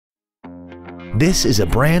This is a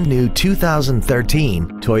brand new 2013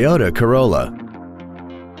 Toyota Corolla.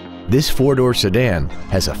 This four-door sedan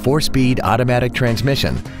has a 4-speed automatic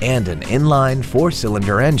transmission and an inline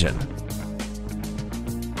 4-cylinder engine.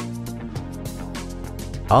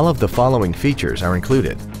 All of the following features are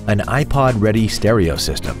included: an iPod-ready stereo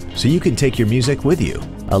system, so you can take your music with you,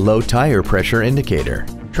 a low tire pressure indicator,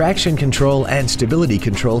 traction control and stability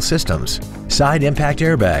control systems, side impact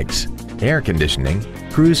airbags, air conditioning,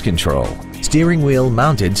 cruise control, steering wheel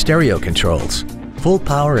mounted stereo controls, full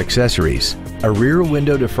power accessories, a rear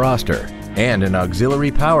window defroster, and an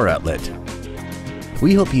auxiliary power outlet.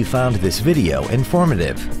 We hope you found this video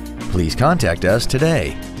informative. Please contact us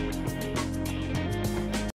today.